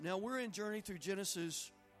Now, we're in Journey Through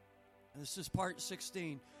Genesis. This is part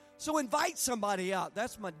 16. So invite somebody out.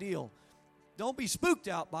 That's my deal. Don't be spooked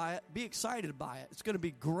out by it. Be excited by it. It's going to be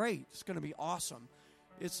great. It's going to be awesome.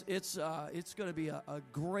 It's going to be a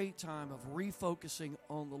great time of refocusing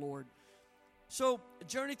on the Lord. So,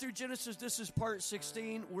 Journey Through Genesis, this is part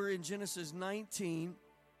 16. We're in Genesis 19.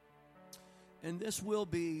 And this will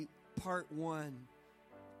be part 1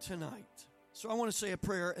 tonight. So I want to say a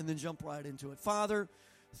prayer and then jump right into it. Father,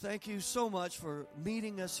 thank you so much for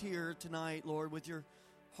meeting us here tonight, Lord, with your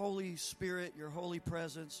Holy Spirit, your holy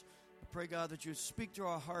presence. I pray, God, that you would speak to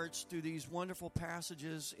our hearts through these wonderful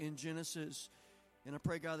passages in Genesis. And I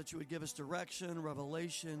pray, God, that you would give us direction,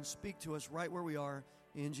 revelation, speak to us right where we are.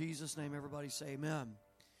 In Jesus' name, everybody say amen.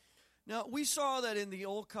 Now, we saw that in the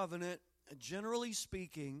Old Covenant, generally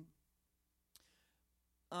speaking,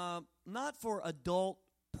 not for adult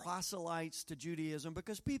proselytes to Judaism,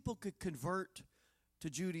 because people could convert to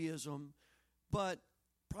Judaism, but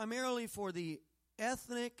primarily for the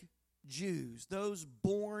ethnic Jews, those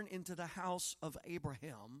born into the house of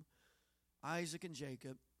Abraham, Isaac, and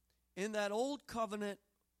Jacob. In that Old Covenant,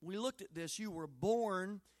 we looked at this. You were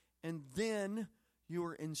born, and then you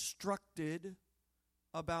were instructed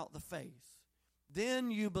about the faith.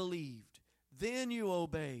 Then you believed. Then you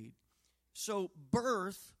obeyed. So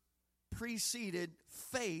birth preceded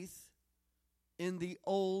faith in the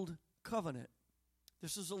Old Covenant.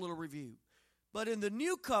 This is a little review. But in the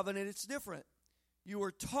New Covenant, it's different. You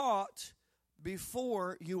were taught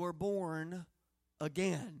before you were born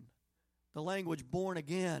again. The language born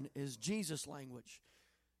again is Jesus' language.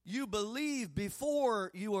 You believe before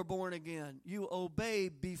you are born again. You obey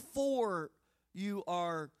before you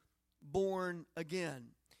are born again.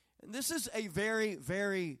 And this is a very,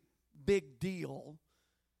 very big deal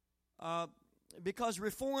because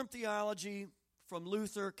Reformed theology from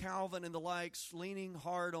Luther, Calvin, and the likes, leaning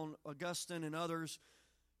hard on Augustine and others,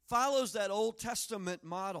 follows that Old Testament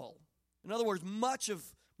model. In other words, much of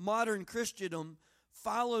modern Christendom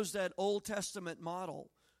follows that Old Testament model.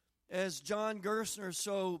 As John Gerstner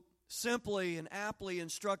so simply and aptly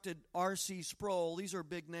instructed R.C. Sproul, these are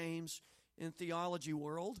big names in theology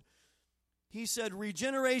world, he said,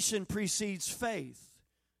 regeneration precedes faith.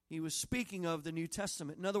 He was speaking of the New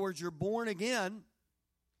Testament. In other words, you're born again,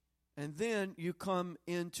 and then you come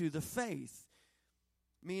into the faith,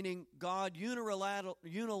 meaning God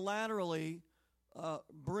unilaterally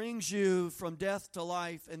brings you from death to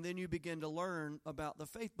life, and then you begin to learn about the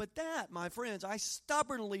faith. But that, my friends, I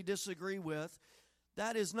stubbornly disagree with.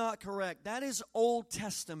 That is not correct. That is Old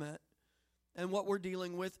Testament, and what we're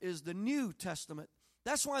dealing with is the New Testament.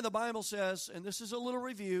 That's why the Bible says, and this is a little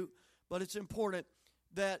review, but it's important,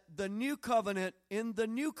 that the New Covenant, in the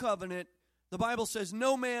New Covenant, the Bible says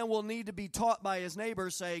no man will need to be taught by his neighbor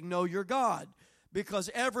saying, know your God, because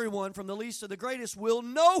everyone from the least to the greatest will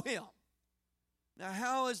know him. Now,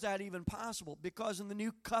 how is that even possible? Because in the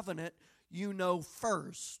New Covenant, you know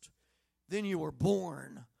first. Then you were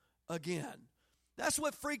born again. That's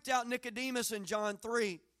what freaked out Nicodemus in John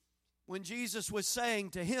 3 when Jesus was saying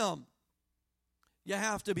to him, you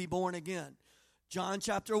have to be born again. John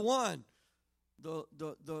chapter 1,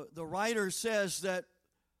 the writer says that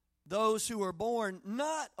those who are born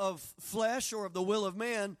not of flesh or of the will of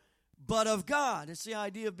man, but of God. It's the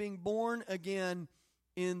idea of being born again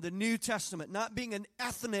in the New Testament, not being an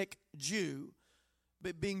ethnic Jew,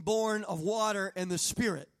 but being born of water and the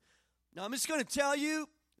Spirit. Now, I'm just going to tell you,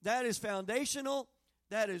 that is foundational,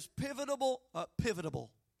 that is pivotal.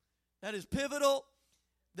 That is pivotal,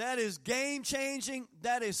 that is game-changing,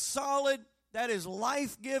 that is solid, that is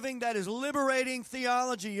life-giving, that is liberating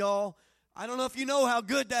theology, y'all. I don't know if you know how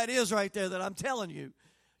good that is right there that I'm telling you.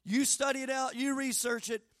 You study it out, you research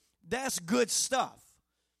it, that's good stuff.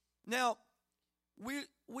 Now,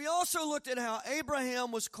 we also looked at how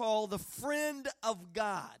Abraham was called the friend of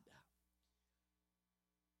God.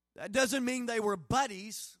 That doesn't mean they were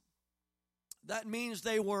buddies. That means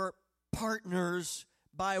they were partners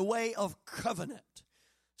by way of covenant.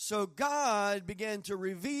 So God began to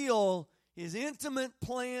reveal his intimate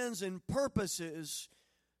plans and purposes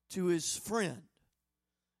to his friend.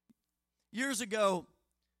 Years ago,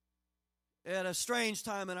 at a strange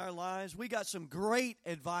time in our lives, we got some great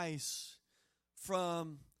advice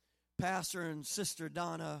from Pastor and Sister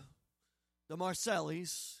Donna, the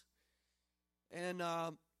Marcellis, and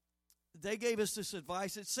they gave us this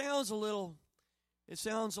advice. It sounds a little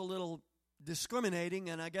discriminating,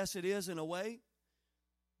 and I guess it is in a way,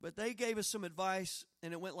 but they gave us some advice,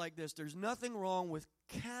 and it went like this: there's nothing wrong with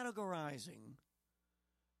categorizing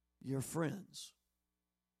your friends.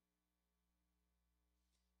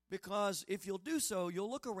 Because if you'll do so,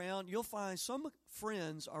 you'll look around, you'll find some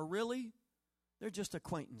friends are really, they're just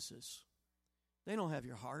acquaintances. They don't have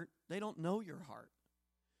your heart. They don't know your heart.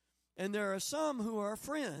 And there are some who are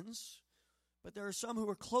friends, but there are some who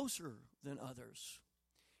are closer than others.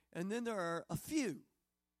 And then there are a few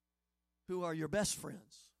who are your best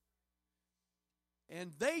friends.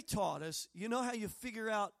 And they taught us, you know how you figure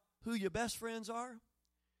out who your best friends are?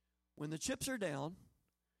 When the chips are down,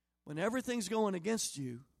 when everything's going against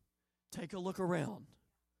you, take a look around.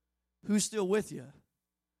 Who's still with you?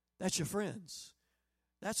 That's your friends.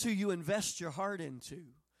 That's who you invest your heart into.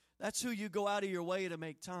 That's who you go out of your way to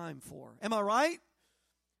make time for. Am I right?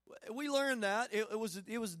 We learned that. It was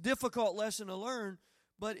a difficult lesson to learn,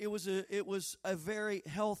 but it was a very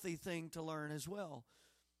healthy thing to learn as well.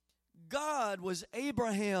 God was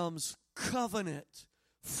Abraham's covenant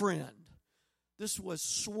friend. This was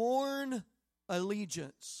sworn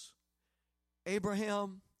allegiance.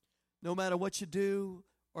 Abraham, no matter what you do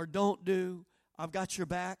or don't do, I've got your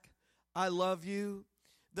back. I love you.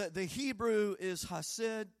 The Hebrew is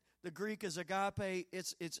hasid. The Greek is agape.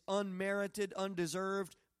 It's unmerited,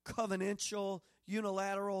 undeserved, covenantal,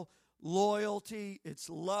 unilateral loyalty. It's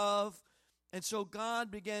love. And so God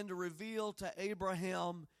began to reveal to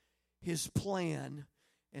Abraham his plan.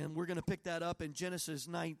 And we're going to pick that up in Genesis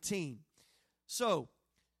 19. So,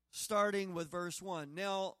 starting with verse 1.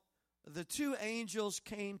 Now, the two angels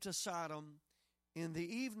came to Sodom in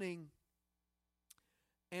the evening,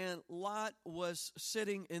 and Lot was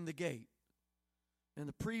sitting in the gate. In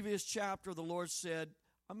the previous chapter, the Lord said,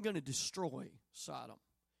 I'm going to destroy Sodom.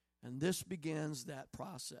 And this begins that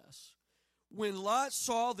process. When Lot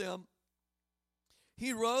saw them,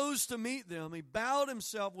 he rose to meet them. He bowed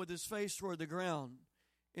himself with his face toward the ground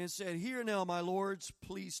and said, Here now, my lords,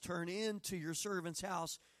 please turn into your servant's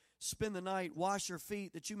house, spend the night, wash your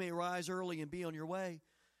feet, that you may rise early and be on your way.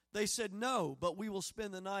 They said, No, but we will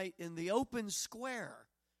spend the night in the open square.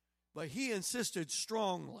 But he insisted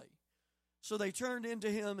strongly. So they turned into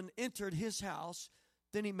him and entered his house.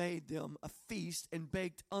 Then he made them a feast and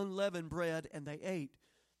baked unleavened bread, and they ate.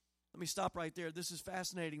 Let me stop right there. This is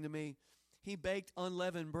fascinating to me. He baked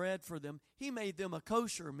unleavened bread for them. He made them a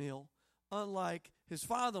kosher meal, unlike his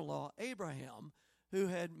father-in-law, Abraham, who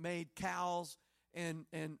had made cows and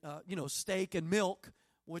steak and milk,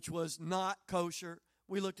 which was not kosher.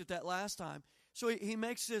 We looked at that last time. So he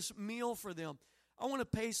makes this meal for them. I want to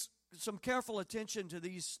pay some careful attention to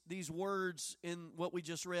these words in what we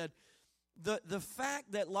just read. The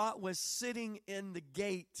fact that Lot was sitting in the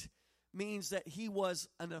gate means that he was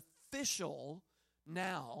an official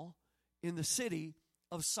now in the city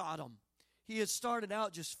of Sodom. He had started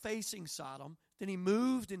out just facing Sodom. Then he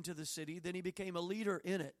moved into the city. Then he became a leader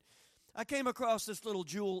in it. I came across this little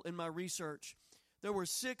jewel in my research. There were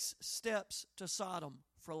 6 steps to Sodom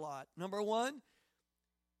for Lot. Number 1,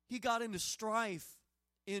 he got into strife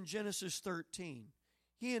in Genesis 13.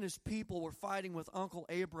 He and his people were fighting with Uncle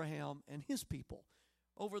Abraham and his people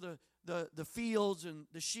over the fields and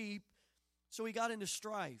the sheep. So he got into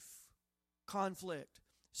strife, conflict.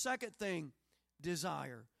 Second thing,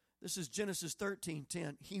 desire. This is Genesis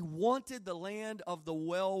 13:10. He wanted the land of the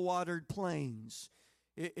well-watered plains.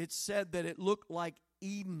 It said that it looked like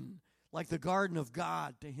Eden, like the garden of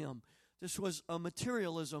God to him. This was a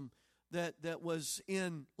materialism that was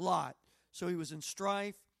in Lot. So he was in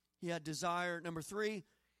strife. He had desire. Number 3,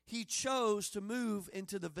 he chose to move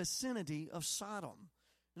into the vicinity of Sodom.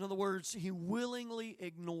 In other words, he willingly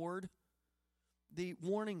ignored the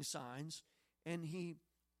warning signs, and he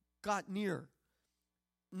got near.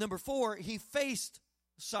 Number 4, he faced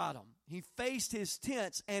Sodom. He faced his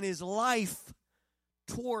tents and his life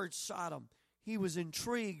towards Sodom. He was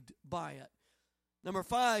intrigued by it. Number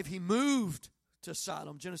 5, he moved to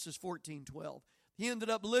Sodom, Genesis 14:12. He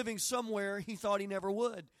ended up living somewhere he thought he never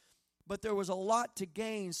would. But there was a lot to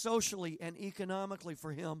gain socially and economically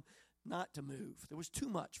for him not to move. There was too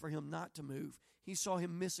much for him not to move. He saw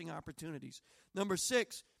him missing opportunities. Number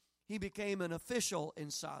 6, he became an official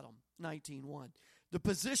in Sodom, 19:1. The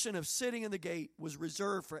position of sitting in the gate was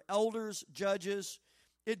reserved for elders, judges.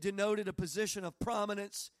 It denoted a position of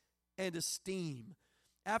prominence and esteem.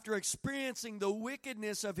 After experiencing the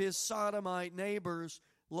wickedness of his sodomite neighbors,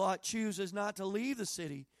 Lot chooses not to leave the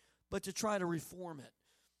city, but to try to reform it.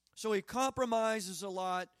 So he compromises a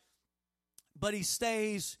lot, but he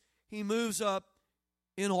stays. He moves up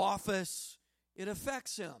in office. It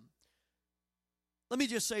affects him. Let me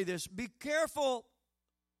just say this. Be careful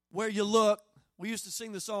where you look. We used to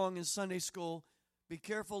sing the song in Sunday school, be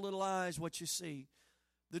careful, little eyes, what you see.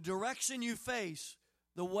 The direction you face,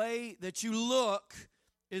 the way that you look,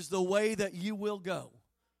 is the way that you will go.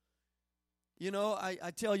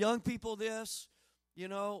 I tell young people this,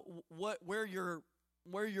 where you're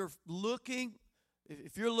looking,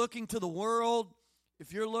 if you're looking to the world,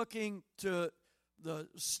 if you're looking to the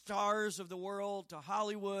stars of the world, to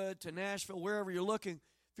Hollywood, to Nashville, wherever you're looking,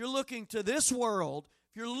 if you're looking to this world,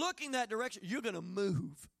 if you're looking that direction, you're going to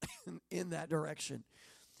move in that direction.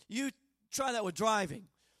 You try that with driving.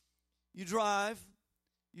 You drive,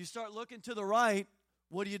 you start looking to the right,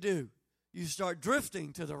 what do? You start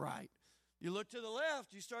drifting to the right. You look to the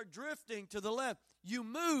left, you start drifting to the left. You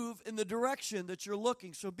move in the direction that you're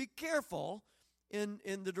looking. So be careful in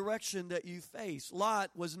the direction that you face.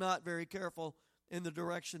 Lot was not very careful in the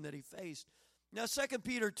direction that he faced. Now, 2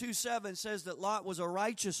 Peter 2:7 says that Lot was a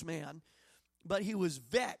righteous man, but he was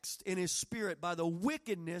vexed in his spirit by the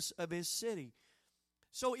wickedness of his city.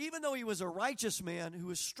 So even though he was a righteous man who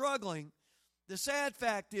was struggling, the sad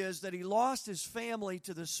fact is that he lost his family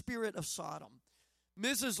to the spirit of Sodom.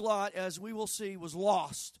 Mrs. Lot, as we will see, was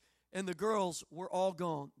lost, and the girls were all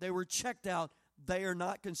gone. They were checked out. They are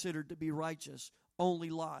not considered to be righteous, only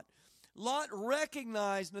Lot. Lot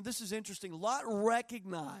recognized, now this is interesting, Lot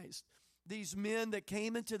recognized these men that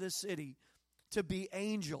came into the city to be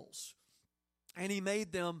angels, and he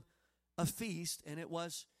made them a feast, and it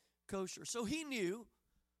was kosher. So he knew,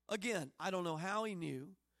 again, I don't know how he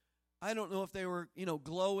knew. I don't know if they were,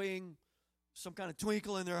 glowing, some kind of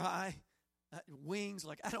twinkle in their eye, wings,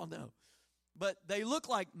 I don't know. But they looked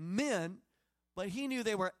like men, but he knew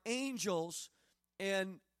they were angels,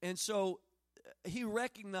 and so he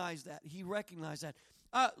recognized that. He recognized that.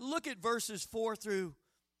 Look at verses 4 through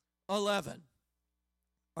 11.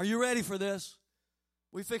 Are you ready for this?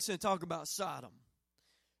 We're fixing to talk about Sodom.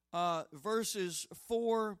 Verses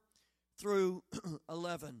 4 through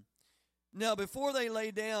 11. Now, before they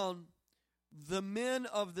lay down, the men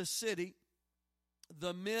of the city,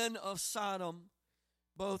 the men of Sodom,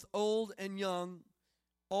 both old and young,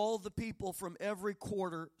 all the people from every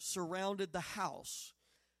quarter surrounded the house.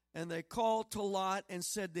 And they called to Lot and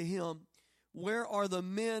said to him, "Where are the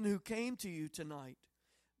men who came to you tonight?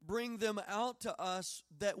 Bring them out to us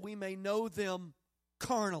that we may know them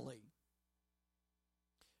carnally."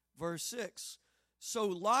 Verse 6. So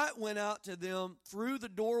Lot went out to them through the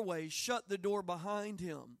doorway, shut the door behind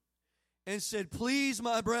him, and said, "Please,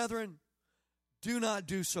 my brethren, do not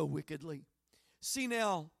do so wickedly." See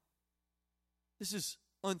now, this is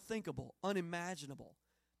unthinkable, unimaginable.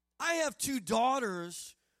 I have 2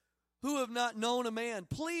 daughters who have not known a man.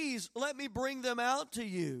 Please let me bring them out to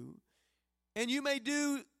you, and you may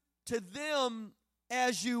do to them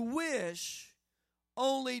as you wish,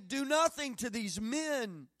 only do nothing to these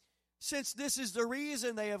men, since this is the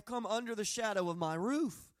reason they have come under the shadow of my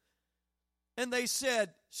roof. And they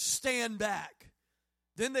said, "Stand back."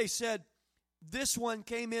 Then they said, "This one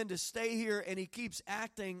came in to stay here, and he keeps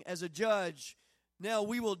acting as a judge. Now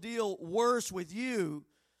we will deal worse with you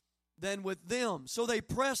than with them." So they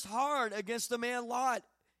pressed hard against the man Lot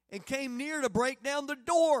and came near to break down the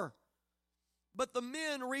door. But the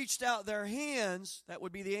men reached out their hands, that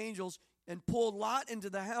would be the angels, and pulled Lot into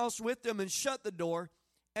the house with them and shut the door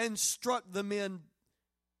and struck the men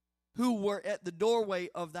who were at the doorway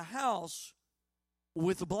of the house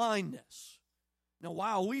with blindness. Now,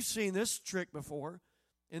 wow, we've seen this trick before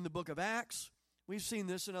in the book of Acts. We've seen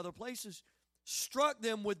this in other places. Struck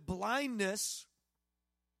them with blindness,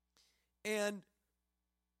 and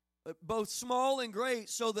both small and great,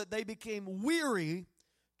 so that they became weary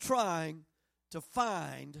trying to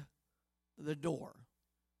find the door.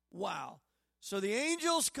 Wow. So the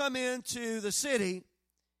angels come into the city.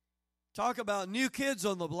 Talk about new kids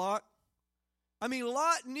on the block. I mean,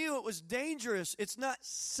 Lot knew it was dangerous. It's not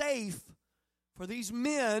safe for these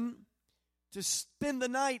men to spend the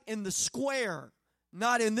night in the square,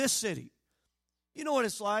 not in this city. You know what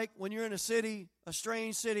it's like when you're in a city, a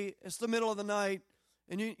strange city, it's the middle of the night,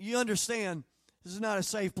 and you understand this is not a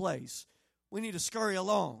safe place. We need to scurry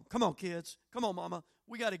along. Come on, kids. Come on, mama.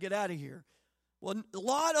 We got to get out of here. Well,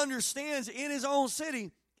 Lot understands in his own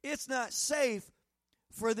city, it's not safe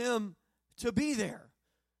for them to be there.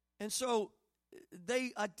 And so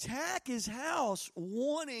they attack his house,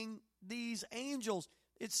 wanting these angels.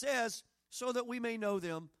 It says, so that we may know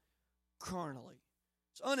them carnally.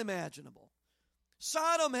 It's unimaginable.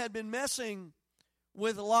 Sodom had been messing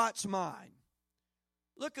with Lot's mind.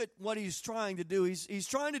 Look at what he's trying to do. He's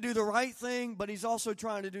trying to do the right thing, but he's also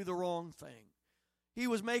trying to do the wrong thing. He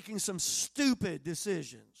was making some stupid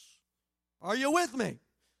decisions. Are you with me?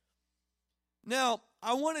 Now,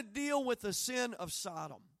 I want to deal with the sin of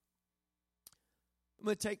Sodom. I'm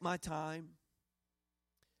going to take my time.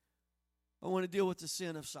 I want to deal with the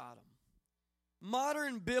sin of Sodom.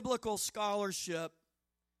 Modern biblical scholarship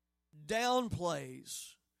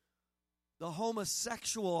downplays the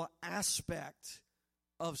homosexual aspect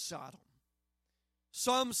of Sodom.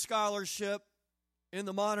 Some scholarship in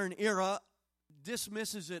the modern era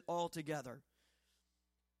dismisses it altogether.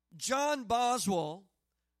 John Boswell,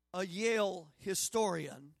 a Yale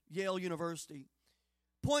historian, Yale University,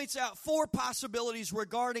 points out 4 possibilities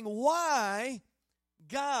regarding why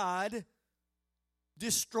God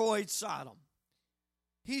destroyed Sodom.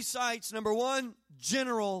 He cites, number 1,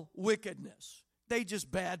 general wickedness. They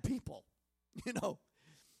just bad people.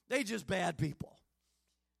 They just bad people.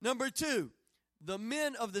 Number 2, the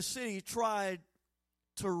men of the city tried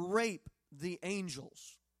to rape the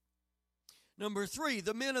angels. Number 3,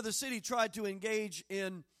 the men of the city tried to engage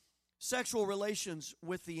in sexual relations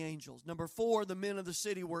with the angels. Number 4, the men of the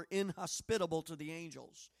city were inhospitable to the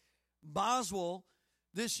angels. Boswell,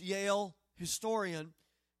 this Yale historian,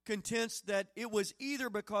 contends that it was either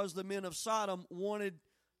because the men of Sodom wanted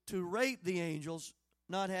to rape the angels,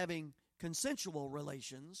 not having consensual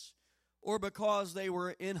relations, or because they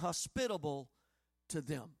were inhospitable to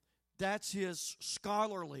them. That's his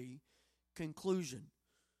scholarly conclusion.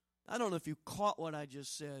 I don't know if you caught what I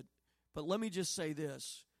just said, but let me just say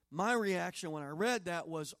this. My reaction when I read that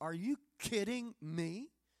was, are you kidding me?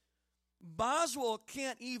 Boswell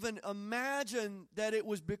can't even imagine that it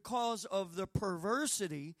was because of the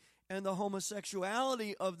perversity and the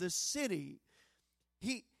homosexuality of the city.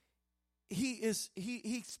 He's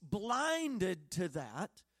blinded to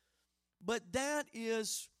that, but that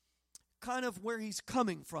is kind of where he's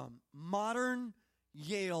coming from. Modern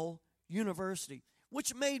Yale University,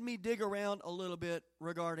 which made me dig around a little bit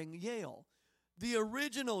regarding Yale. The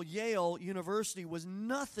original Yale University was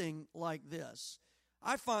nothing like this.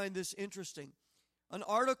 I find this interesting. An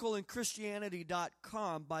article in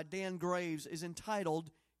Christianity.com by Dan Graves is entitled,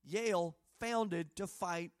 Yale Founded to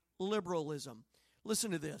Fight Liberalism. Listen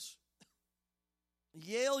to this.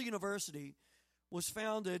 Yale University was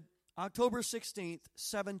founded October 16th,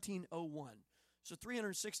 1701. So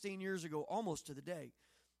 316 years ago, almost to the day,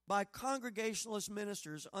 by Congregationalist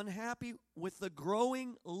ministers unhappy with the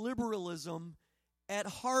growing liberalism at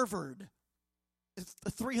Harvard. It's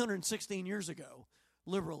 316 years ago,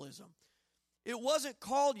 liberalism. It wasn't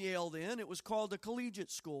called Yale then. It was called the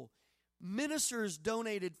Collegiate School. Ministers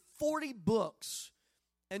donated 40 books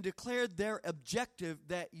and declared their objective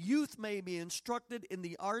that youth may be instructed in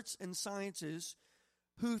the arts and sciences,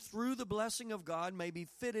 who through the blessing of God may be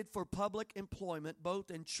fitted for public employment both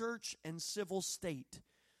in church and civil state.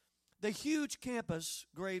 The huge campus,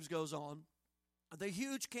 Graves goes on, the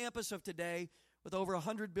huge campus of today with over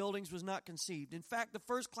 100 buildings was not conceived. In fact, the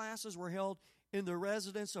first classes were held in the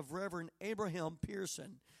residence of Reverend Abraham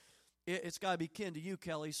Pearson. It's got to be kin to you,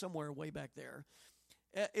 Kelly, somewhere way back there.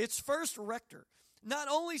 Its first rector. Not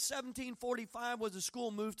only 1745 was the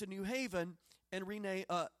school moved to New Haven and renamed,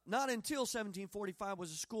 not until 1745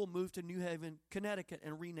 was the school moved to New Haven, Connecticut,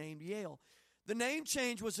 and renamed Yale. The name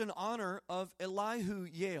change was in honor of Elihu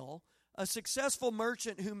Yale, a successful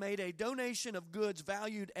merchant who made a donation of goods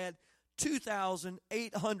valued at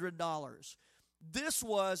 $2,800. This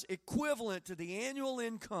was equivalent to the annual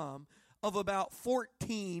income of about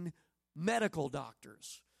 14 medical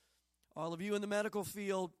doctors. All of you in the medical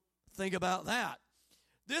field, think about that.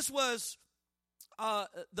 This was,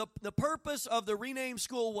 the purpose of the renamed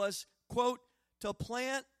school was, quote, to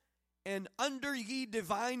plant and under ye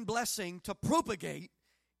divine blessing to propagate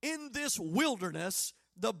in this wilderness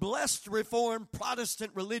the blessed Reformed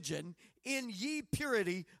Protestant religion in ye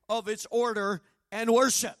purity of its order and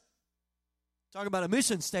worship. Talk about a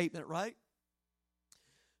mission statement, right?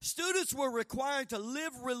 Students were required to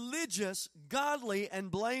live religious, godly,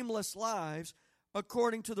 and blameless lives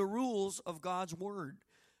according to the rules of God's Word,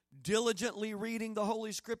 diligently reading the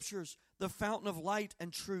Holy Scriptures, the fountain of light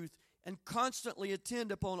and truth, and constantly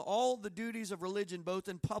attend upon all the duties of religion, both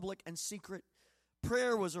in public and secret.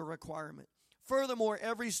 Prayer was a requirement. Furthermore,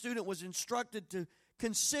 every student was instructed to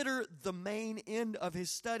consider the main end of his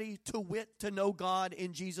study, to wit, to know God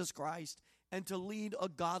in Jesus Christ, and to lead a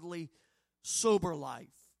godly, sober life.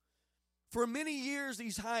 For many years,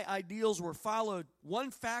 these high ideals were followed.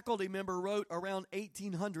 One faculty member wrote around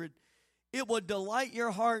 1800, "It would delight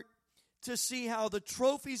your heart to see how the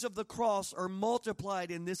trophies of the cross are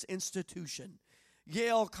multiplied in this institution.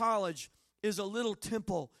 Yale College is a little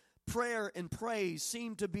temple. Prayer and praise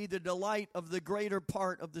seem to be the delight of the greater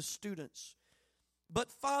part of the students.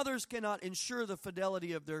 But fathers cannot ensure the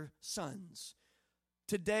fidelity of their sons.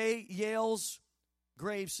 Today,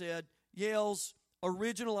 Graves said, Yale's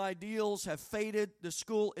original ideals have faded. The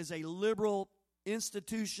school is a liberal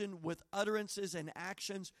institution with utterances and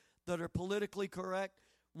actions that are politically correct.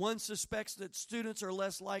 One suspects that students are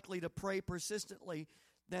less likely to pray persistently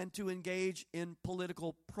than to engage in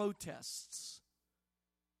political protests.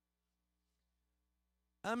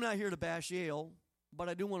 I'm not here to bash Yale, but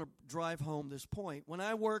I do want to drive home this point. When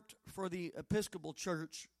I worked for the Episcopal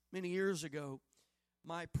Church many years ago,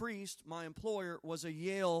 my priest, my employer, was a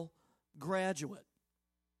Yale graduate.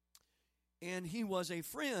 And he was a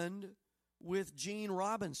friend with Gene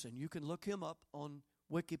Robinson. You can look him up on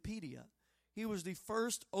Wikipedia. He was the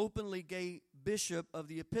first openly gay bishop of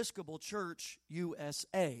the Episcopal Church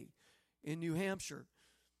USA in New Hampshire.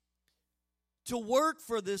 To work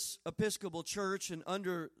for this Episcopal Church and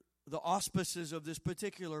under the auspices of this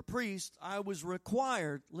particular priest, I was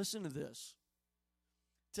required, listen to this,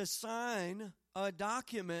 to sign a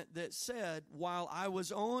document that said while I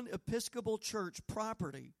was on Episcopal Church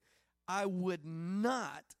property, I would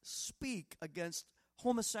not speak against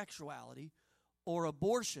homosexuality or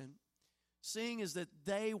abortion, seeing as that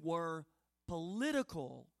they were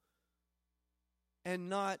political and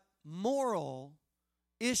not moral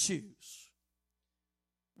issues.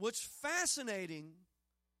 What's fascinating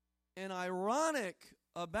and ironic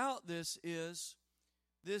about this is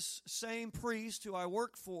this same priest who I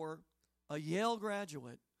worked for, a Yale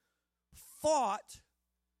graduate, fought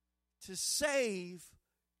to save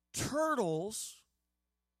turtles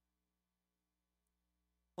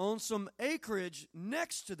on some acreage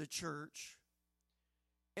next to the church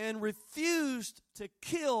and refused to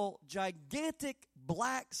kill gigantic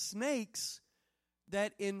black snakes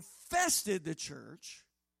that infested the church.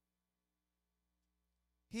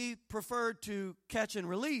 He preferred to catch and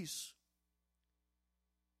release.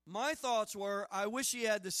 My thoughts were, I wish he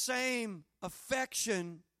had the same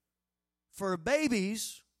affection for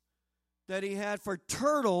babies that he had for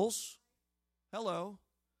turtles,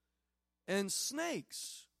 and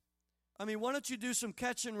snakes. I mean, why don't you do some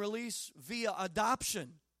catch and release via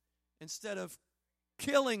adoption instead of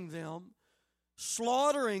killing them,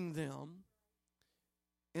 slaughtering them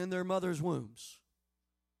in their mother's wombs?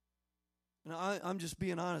 And I'm just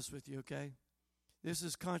being honest with you, okay? This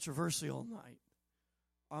is controversial night.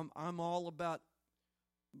 I'm all about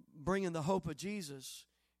bringing the hope of Jesus,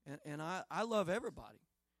 and I love everybody.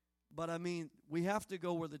 But, I mean, we have to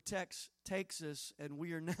go where the text takes us, and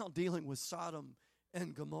we are now dealing with Sodom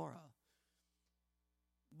and Gomorrah.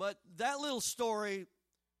 But that little story,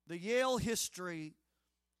 the Yale history,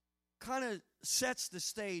 kind of sets the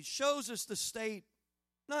stage, shows us the state,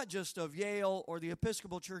 not just of Yale or the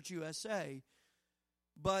Episcopal Church USA,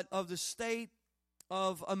 but of the state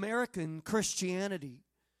of American Christianity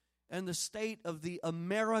and the state of the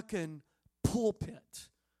American pulpit.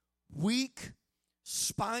 Weak,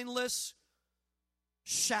 spineless,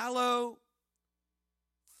 shallow,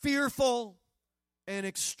 fearful, and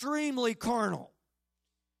extremely carnal.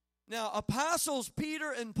 Now, apostles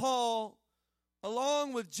Peter and Paul,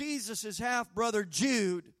 along with Jesus' half-brother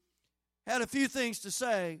Jude, had a few things to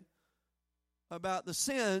say about the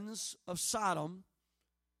sins of Sodom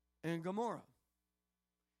and Gomorrah.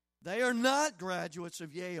 They are not graduates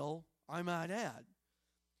of Yale, I might add.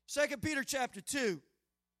 2 Peter chapter 2,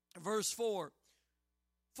 verse 4.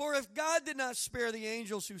 For if God did not spare the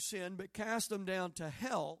angels who sinned, but cast them down to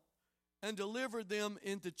hell and delivered them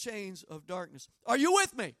into chains of darkness. Are you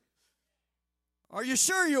with me? Are you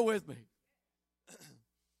sure you're with me?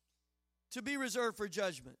 To be reserved for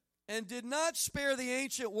judgment. And did not spare the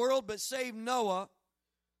ancient world, but saved Noah,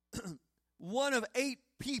 one of 8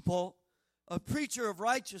 people, a preacher of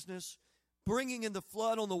righteousness, bringing in the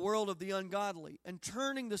flood on the world of the ungodly, and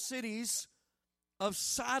turning the cities of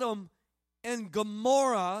Sodom and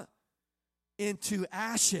Gomorrah into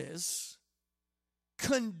ashes,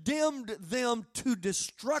 condemned them to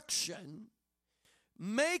destruction,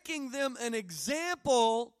 making them an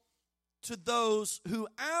example to those who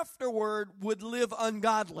afterward would live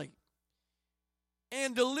ungodly,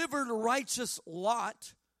 and delivered righteous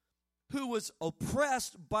Lot, who was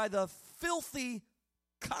oppressed by the filthy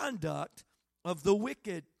conduct of the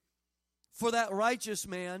wicked. For that righteous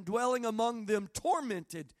man, dwelling among them,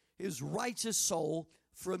 tormented his righteous soul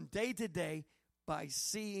from day to day by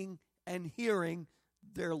seeing and hearing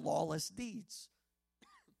their lawless deeds.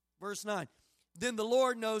 Verse 9, then the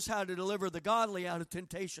Lord knows how to deliver the godly out of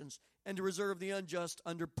temptations and to reserve the unjust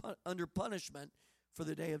under punishment for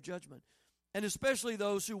the day of judgment, and especially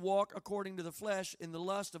those who walk according to the flesh in the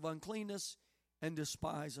lust of uncleanness and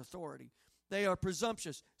despise authority. They are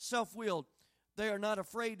presumptuous, self-willed. They are not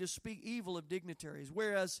afraid to speak evil of dignitaries,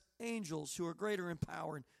 whereas angels who are greater in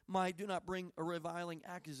power and might do not bring a reviling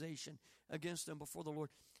accusation against them before the Lord.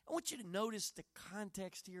 I want you to notice the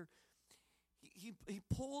context here. He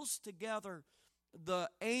pulls together the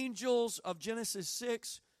angels of Genesis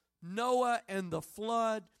 6, Noah and the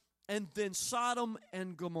flood, and then Sodom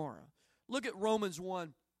and Gomorrah. Look at Romans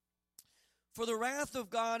 1. For the wrath of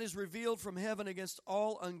God is revealed from heaven against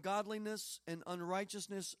all ungodliness and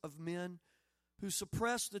unrighteousness of men who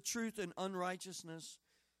suppress the truth in unrighteousness,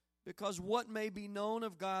 because what may be known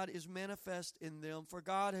of God is manifest in them, for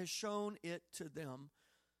God has shown it to them.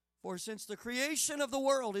 For since the creation of the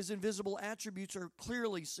world, his invisible attributes are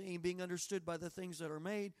clearly seen, being understood by the things that are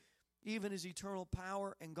made, even his eternal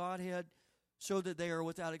power and Godhead, so that they are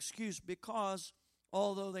without excuse, because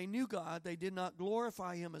although they knew God, they did not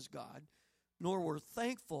glorify him as God, nor were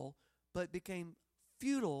thankful, but became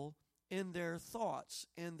futile in their thoughts,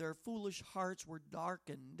 and their foolish hearts were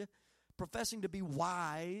darkened. Professing to be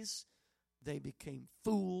wise, they became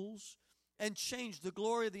fools, and changed the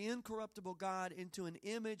glory of the incorruptible God into an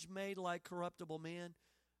image made like corruptible man,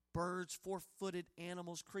 birds, four-footed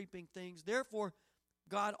animals, creeping things. Therefore,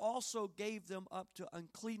 God also gave them up to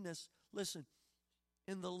uncleanness, listen,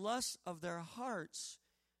 in the lust of their hearts,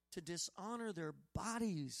 to dishonor their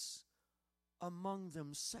bodies among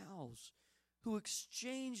themselves, who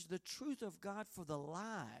exchanged the truth of God for the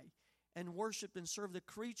lie, and worshiped and served the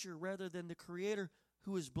creature rather than the Creator,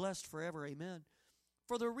 who is blessed forever. Amen.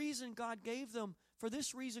 For this reason God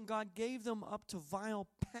gave them up to vile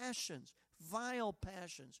passions.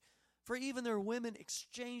 For even their women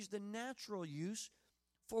exchanged the natural use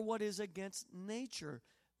for what is against nature.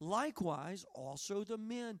 Likewise, also the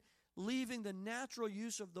men, leaving the natural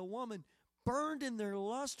use of the woman, burned in their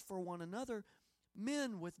lust for one another,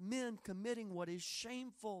 men with men committing what is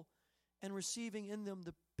shameful, and receiving in them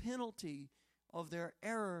the penalty of their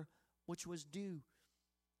error which was due.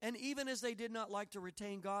 And even as they did not like to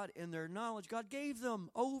retain God in their knowledge, God gave them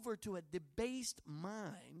over to a debased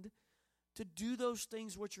mind to do those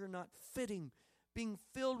things which are not fitting, being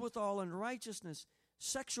filled with all unrighteousness,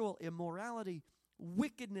 sexual immorality,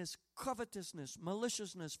 wickedness, covetousness,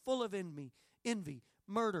 maliciousness, full of envy,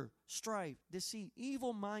 murder, strife, deceit,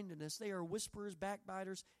 evil-mindedness. They are whisperers,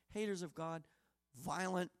 backbiters, haters of God,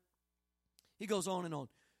 violent. He goes on and on.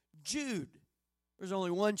 Jude, there's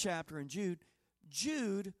only one chapter in Jude.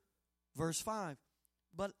 Jude, verse 5.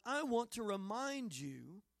 But I want to remind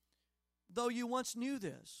you, though you once knew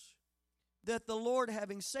this, that the Lord,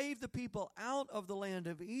 having saved the people out of the land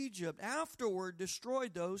of Egypt, afterward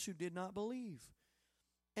destroyed those who did not believe.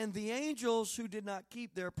 And the angels who did not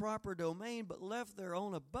keep their proper domain, but left their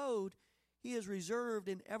own abode, he has reserved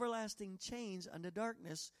in everlasting chains unto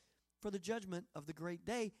darkness for the judgment of the great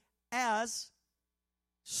day, as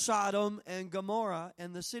Sodom and Gomorrah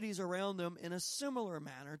and the cities around them in a similar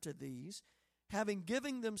manner to these, having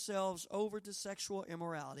given themselves over to sexual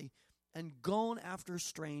immorality and gone after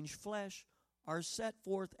strange flesh, are set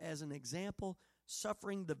forth as an example,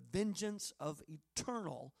 suffering the vengeance of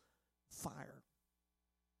eternal fire.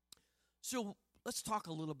 So let's talk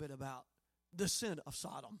a little bit about the sin of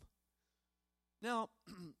Sodom. Now,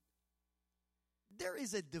 there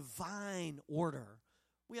is a divine order.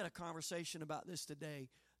 We had a conversation about this today.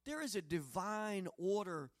 There is a divine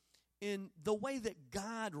order in the way that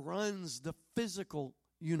God runs the physical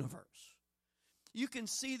universe. You can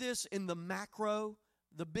see this in the macro,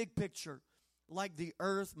 the big picture, like the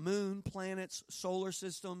earth, moon, planets, solar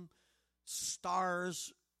system,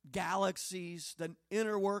 stars, galaxies, the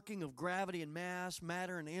inner working of gravity and mass,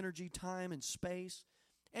 matter and energy, time and space.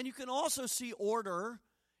 And you can also see order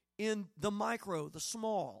in the micro, the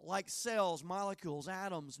small, like cells, molecules,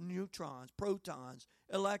 atoms, neutrons, protons,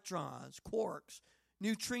 electrons, quarks,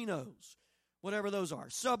 neutrinos, whatever those are,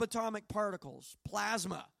 subatomic particles,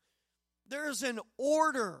 plasma. There's an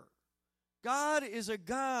order. God is a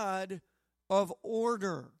God of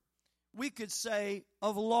order. We could say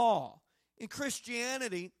of law. In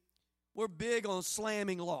Christianity, we're big on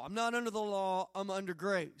slamming law. I'm not under the law, I'm under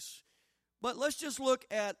grace. But let's just look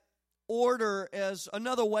at order as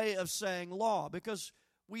another way of saying law, because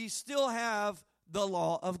we still have the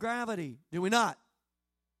law of gravity, do we not?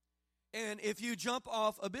 And if you jump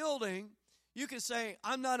off a building, you can say,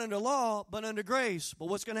 I'm not under law, but under grace. But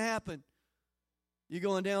what's going to happen? You're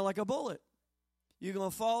going down like a bullet. You're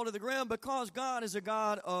going to fall to the ground, because God is a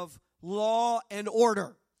God of law and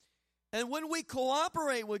order. And when we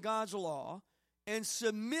cooperate with God's law and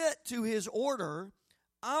submit to his order,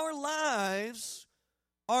 our lives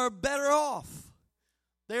are better off.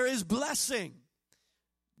 There is blessing.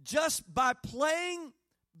 Just by playing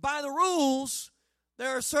by the rules,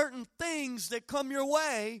 there are certain things that come your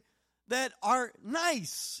way that are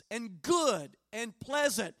nice and good and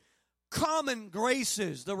pleasant. Common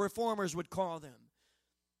graces, the reformers would call them.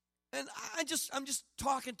 And I'm just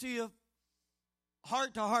talking to you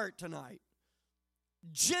heart to heart tonight.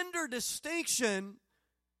 gender distinction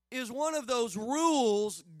is one of those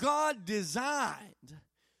rules God designed.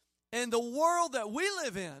 And the world that we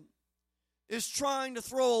live in is trying to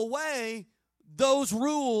throw away those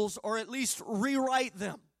rules or at least rewrite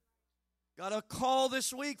them. Got a call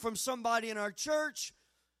this week from somebody in our church.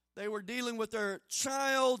 They were dealing with their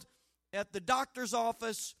child at the doctor's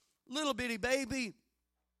office, little bitty baby.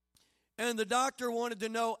 And the doctor wanted to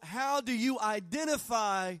know, how do you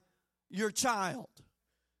identify your child?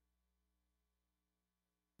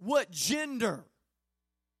 What gender?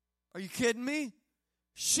 Are you kidding me?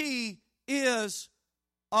 She is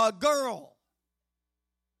a girl.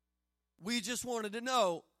 We just wanted to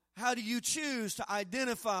know, how do you choose to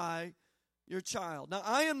identify your child? Now,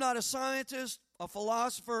 I am not a scientist, a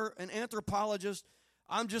philosopher, an anthropologist.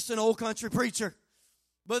 I'm just an old country preacher.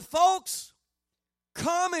 But folks,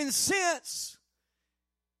 common sense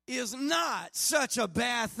is not such a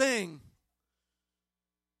bad thing.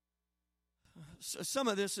 Some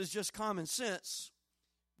of this is just common sense,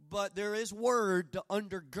 but there is word to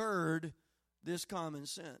undergird this common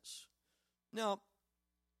sense. Now,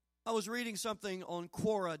 I was reading something on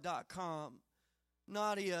Quora.com.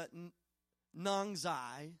 Nadia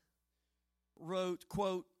Nangzai wrote,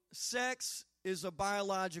 quote, "Sex is a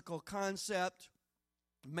biological concept,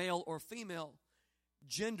 male or female.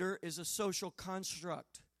 Gender is a social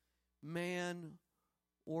construct, man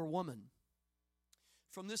or woman."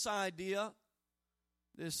 From this idea,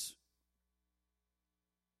 this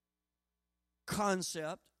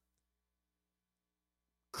concept,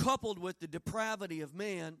 coupled with the depravity of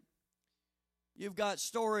man, you've got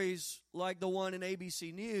stories like the one in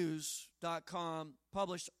abcnews.com,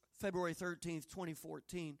 published February 13th,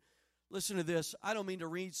 2014. Listen to this. I don't mean to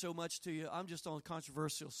read so much to you. I'm just on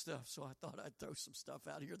controversial stuff, so I thought I'd throw some stuff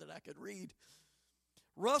out here that I could read.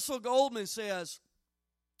 Russell Goldman says,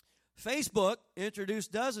 Facebook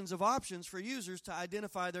introduced dozens of options for users to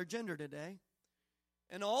identify their gender today.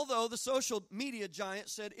 And although the social media giant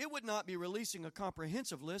said it would not be releasing a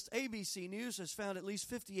comprehensive list, ABC News has found at least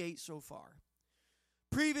 58 so far.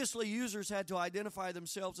 Previously, users had to identify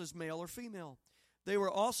themselves as male or female. They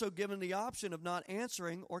were also given the option of not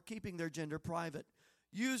answering or keeping their gender private.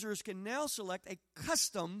 Users can now select a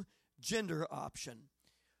custom gender option.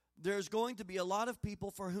 There's going to be a lot of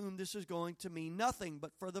people for whom this is going to mean nothing,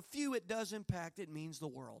 but for the few it does impact, it means the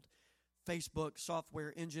world. Facebook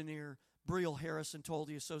software engineer Brielle Harrison told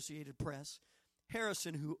the Associated Press.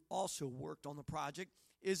 Harrison, who also worked on the project,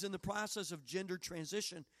 is in the process of gender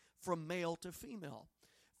transition from male to female.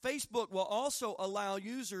 Facebook will also allow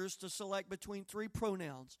users to select between 3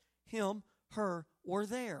 pronouns: him, her, or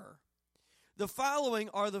their. The following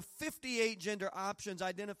are the 58 gender options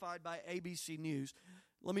identified by ABC News.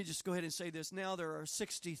 Let me just go ahead and say this. Now there are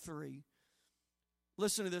 63.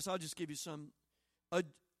 Listen to this. I'll just give you some.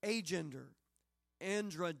 Agender,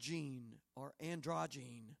 androgyne or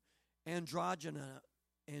androgyne, androgynous,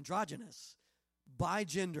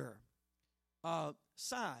 bigender,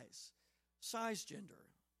 size gender,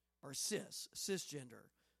 or cisgender,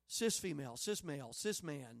 cis female, cis male, cis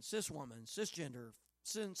man, cis woman, cisgender,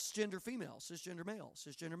 cisgender female, cisgender male,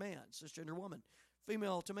 cisgender man, cisgender woman,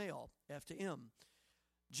 female to male, F to M.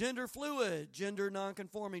 Gender fluid, gender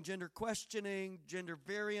nonconforming, gender questioning, gender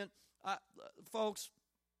variant. Folks,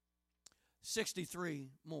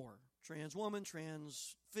 63 more. Trans woman,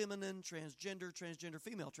 trans feminine, transgender, transgender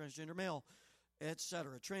female, transgender male,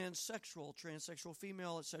 etc. Transsexual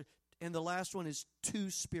female, etc. And the last one is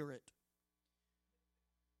two-spirit.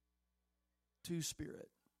 Two-spirit.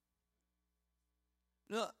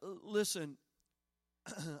 Now, listen,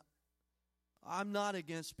 I'm not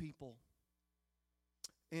against people.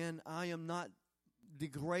 And I am not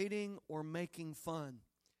degrading or making fun.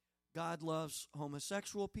 God loves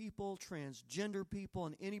homosexual people, transgender people,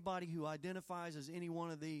 and anybody who identifies as any one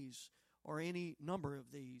of these or any number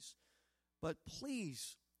of these. But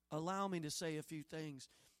please allow me to say a few things.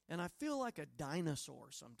 And I feel like a dinosaur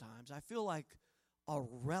sometimes. I feel like a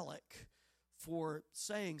relic for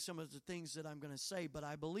saying some of the things that I'm going to say. But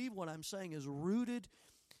I believe what I'm saying is rooted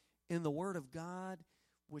in the Word of God,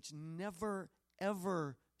 which never,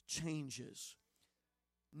 ever changes.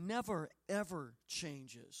 Never, ever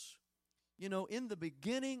changes. You know, in the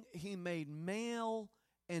beginning, He made male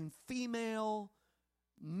and female,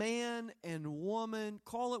 man and woman.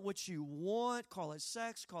 Call it what you want. Call it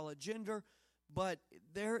sex. Call it gender. But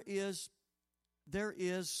there is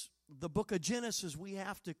the book of Genesis we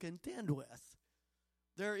have to contend with.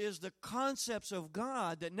 There is the concepts of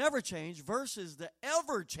God that never change versus the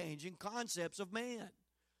ever-changing concepts of man.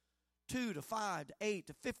 2 to 5 to 8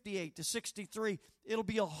 to 58 to 63. It'll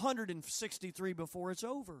be 163 before it's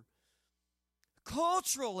over.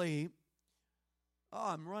 Culturally,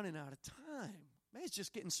 I'm running out of time. Man, it's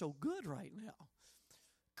just getting so good right now.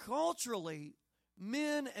 Culturally,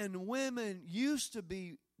 men and women used to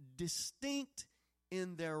be distinct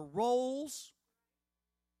in their roles,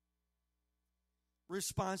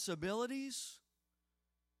 responsibilities,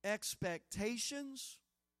 expectations,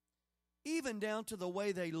 even down to the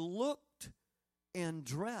way they looked and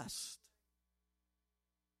dressed.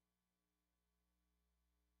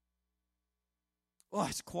 Oh,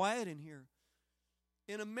 it's quiet in here.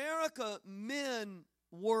 In America, men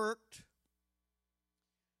worked,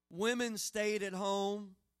 women stayed at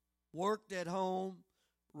home, worked at home,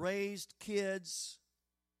 raised kids.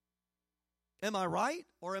 Am I right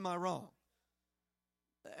or am I wrong?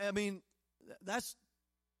 I mean, that's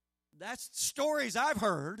stories I've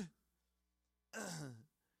heard.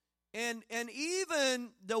 And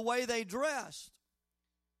even the way they dressed.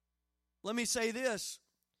 Let me say this.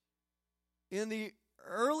 In the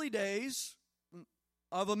early days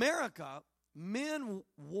of America, men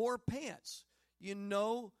wore pants. You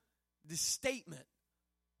know the statement.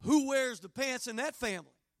 Who wears the pants in that family?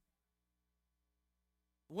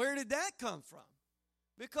 Where did that come from?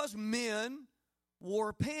 Because men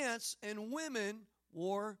wore pants and women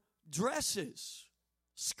wore dresses,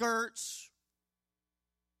 skirts,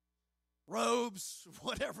 robes,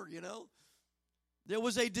 whatever, you know. There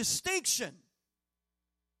was a distinction.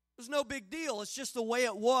 It was no big deal. It's just the way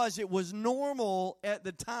it was. It was normal at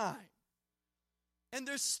the time. And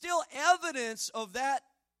there's still evidence of that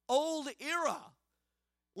old era,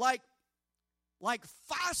 like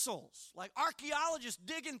fossils, like archaeologists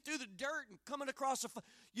digging through the dirt and coming across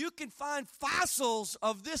you can find fossils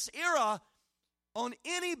of this era on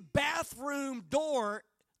any bathroom door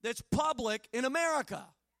that's public in America.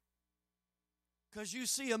 Because you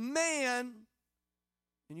see a man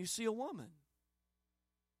and you see a woman.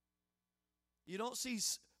 You don't see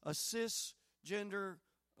a cisgender.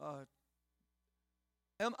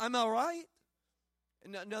 Am I right?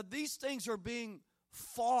 Now, these things are being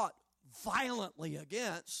fought violently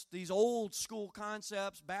against, these old school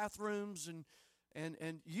concepts, bathrooms,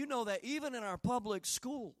 and you know that even in our public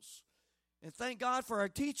schools. And thank God for our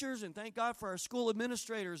teachers and thank God for our school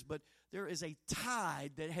administrators, but there is a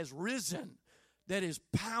tide that has risen that is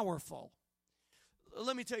powerful.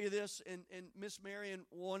 Let me tell you this, and Miss Marion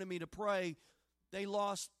wanted me to pray. They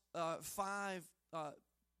lost 5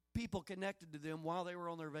 people connected to them while they were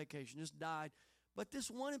on their vacation, just died. But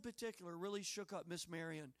this one in particular really shook up Miss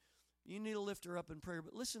Marion. You need to lift her up in prayer.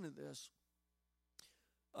 But listen to this.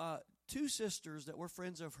 2 sisters that were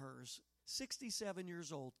friends of hers, 67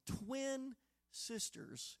 years old, twin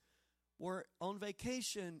sisters, were on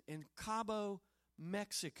vacation in Cabo,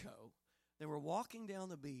 Mexico. They were walking down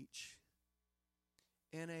the beach,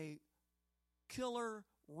 and a killer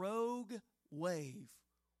rogue wave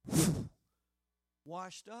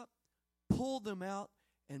washed up, pulled them out,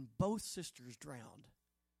 and both sisters drowned.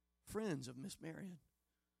 Friends of Miss Marion.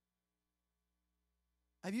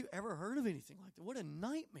 Have you ever heard of anything like that? What a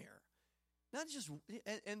nightmare. Not just,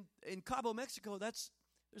 and in Cabo, Mexico, there's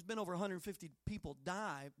been over 150 people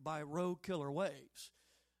die by rogue killer waves.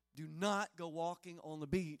 Do not go walking on the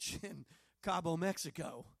beach in Cabo,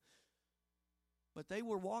 Mexico. But they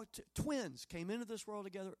were twins, came into this world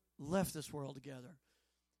together, left this world together.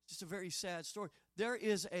 Just a very sad story. There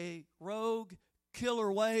is a rogue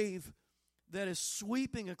killer wave that is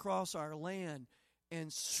sweeping across our land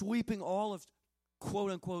and sweeping all of,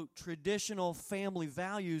 quote-unquote, traditional family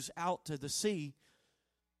values out to the sea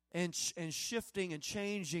and shifting and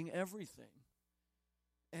changing everything.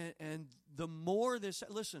 And the more this,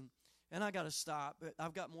 listen, and I got to stop.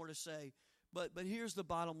 I've got more to say. But here's the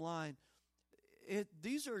bottom line.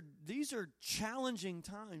 These are challenging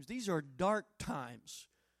times. These are dark times.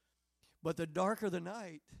 But the darker the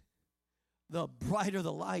night, the brighter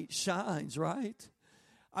the light shines, right?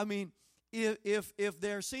 I mean, if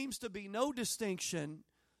there seems to be no distinction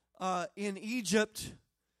in Egypt,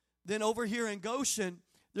 then over here in Goshen,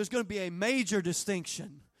 there's going to be a major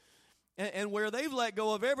distinction. And where they've let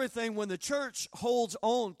go of everything, when the church holds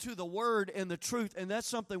on to the word and the truth, and that's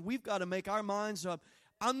something we've got to make our minds up.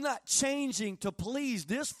 I'm not changing to please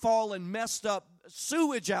this fallen, messed up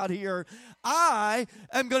sewage out here. I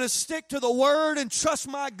am going to stick to the word and trust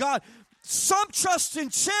my God. Some trust in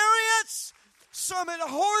chariots, some in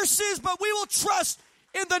horses, but we will trust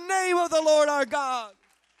in the name of the Lord our God.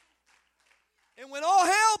 And when all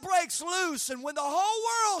hell breaks loose and when the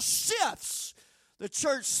whole world shifts, the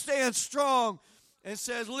church stands strong and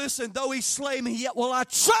says, listen, though he slay me, yet will I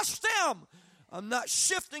trust him. I'm not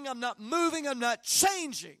shifting, I'm not moving, I'm not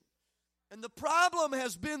changing. And the problem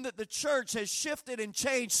has been that the church has shifted and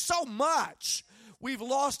changed so much, we've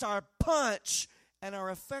lost our punch and our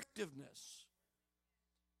effectiveness.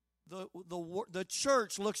 The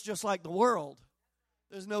church looks just like the world.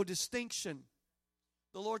 There's no distinction.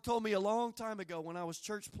 The Lord told me a long time ago when I was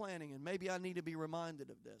church planning, and maybe I need to be reminded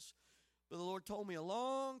of this, but the Lord told me a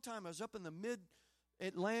long time, I was up in the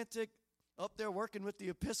mid-Atlantic, up there working with the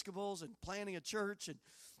Episcopals and planning a church,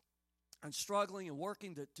 and struggling and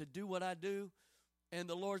working to do what I do. And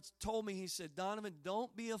the Lord told me, He said, Donovan,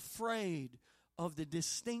 don't be afraid of the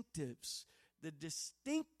distinctives. The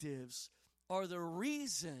distinctives are the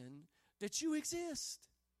reason that you exist.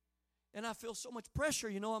 And I feel so much pressure,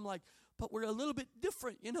 I'm like, but we're a little bit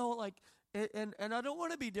different, like, and I don't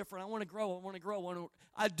want to be different. I want to grow.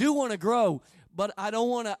 I do want to grow, but I don't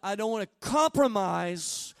want to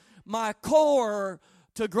compromise my core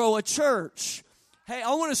to grow a church. Hey,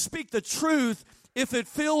 I want to speak the truth if it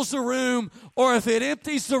fills the room or if it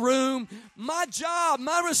empties the room. My job,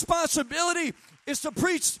 my responsibility is to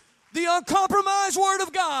preach the uncompromised Word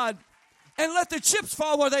of God and let the chips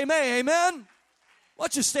fall where they may. Amen? Why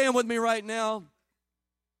don't you stand with me right now?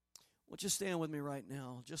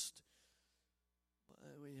 Just,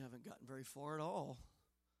 we haven't gotten very far at all.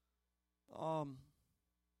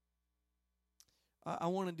 I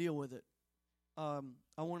want to deal with it.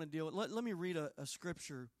 Let me read a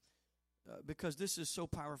scripture because this is so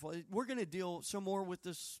powerful. We're going to deal some more with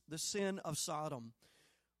the sin of Sodom.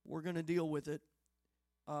 We're going to deal with it.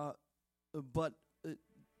 But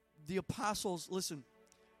the apostles, listen,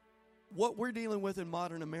 what we're dealing with in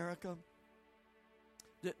modern America,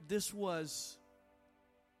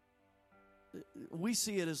 we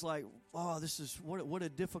see it as like, oh, this is what a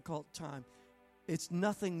difficult time. It's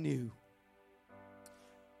nothing new.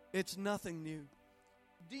 It's nothing new.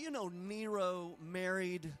 Do you know Nero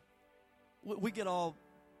married? We get all,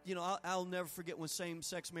 I'll never forget when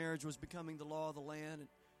same-sex marriage was becoming the law of the land. And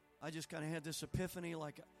I just kind of had this epiphany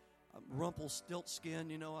like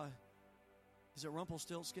Rumpelstiltskin, is it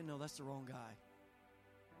Rumpelstiltskin? No, that's the wrong guy.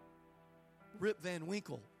 Rip Van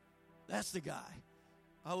Winkle. That's the guy.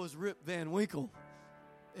 I was Rip Van Winkle.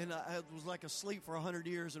 And I was like asleep for 100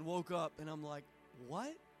 years and woke up and I'm like,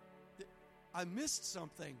 what? I missed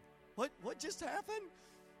something. What just happened?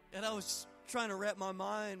 And I was trying to wrap my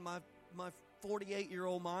mind, my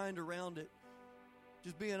 48-year-old mind around it.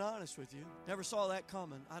 Just being honest with you. Never saw that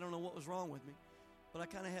coming. I don't know what was wrong with me. But I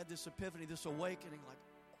kind of had this epiphany, this awakening, like,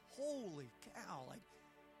 holy cow, like,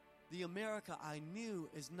 the America I knew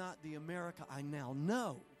is not the America I now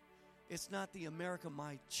know. It's not the America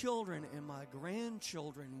my children and my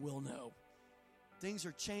grandchildren will know. Things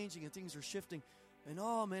are changing and things are shifting. And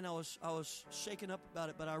oh man, I was shaken up about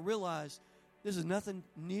it, but I realized this is nothing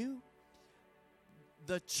new.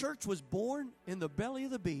 The church was born in the belly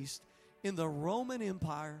of the beast in the Roman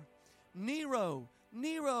Empire. Nero,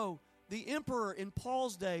 the emperor in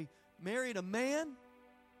Paul's day, married a man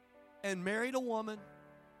and married a woman.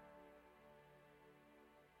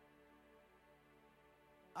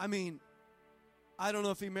 I mean, I don't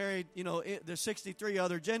know if he married, there's 63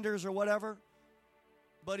 other genders or whatever.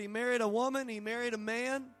 But he married a woman, he married a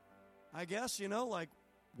man, I guess, like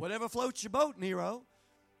whatever floats your boat, Nero.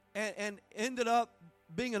 And ended up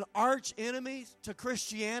being an arch enemy to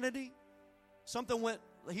Christianity.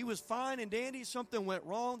 He was fine and dandy, something went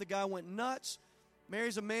wrong, the guy went nuts.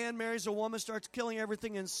 Marries a man, marries a woman, starts killing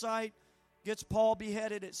everything in sight, gets Paul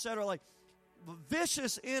beheaded, etc. Like,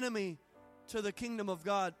 vicious enemy to the kingdom of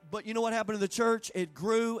God. But you know what happened to the church? It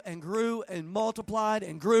grew and grew and multiplied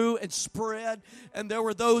and grew and spread. And there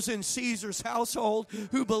were those in Caesar's household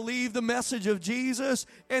who believed the message of Jesus.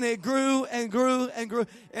 And it grew and grew and grew.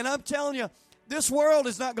 And I'm telling you, this world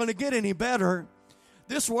is not going to get any better.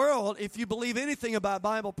 This world, if you believe anything about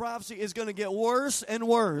Bible prophecy, is going to get worse and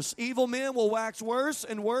worse. Evil men will wax worse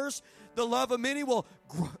and worse. The love of many will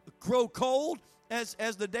grow cold as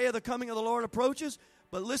the day of the coming of the Lord approaches.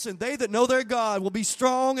 But listen, they that know their God will be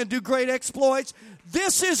strong and do great exploits.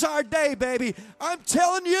 This is our day, baby. I'm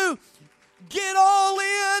telling you, get all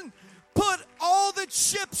in. Put all the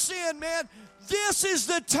chips in, man. This is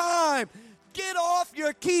the time. Get off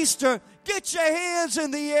your keister. Get your hands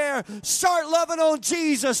in the air. Start loving on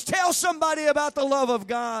Jesus. Tell somebody about the love of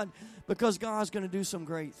God, because God's going to do some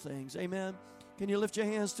great things. Amen. Can you lift your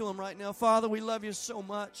hands to Him right now? Father, we love you so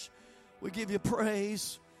much. We give you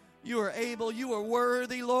praise. You are able, you are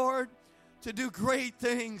worthy, Lord, to do great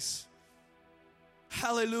things.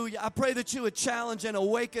 Hallelujah. I pray that you would challenge and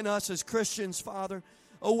awaken us as Christians, Father.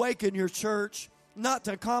 Awaken your church, not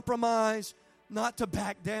to compromise, not to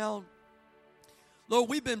back down. Lord,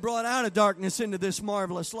 we've been brought out of darkness into this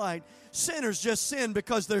marvelous light. Sinners just sin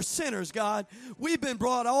because they're sinners, God. We've been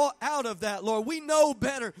brought all out of that, Lord. We know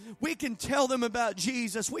better. We can tell them about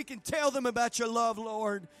Jesus. We can tell them about your love,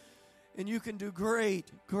 Lord. And you can do great,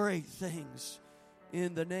 great things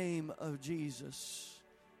in the name of Jesus.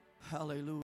 Hallelujah.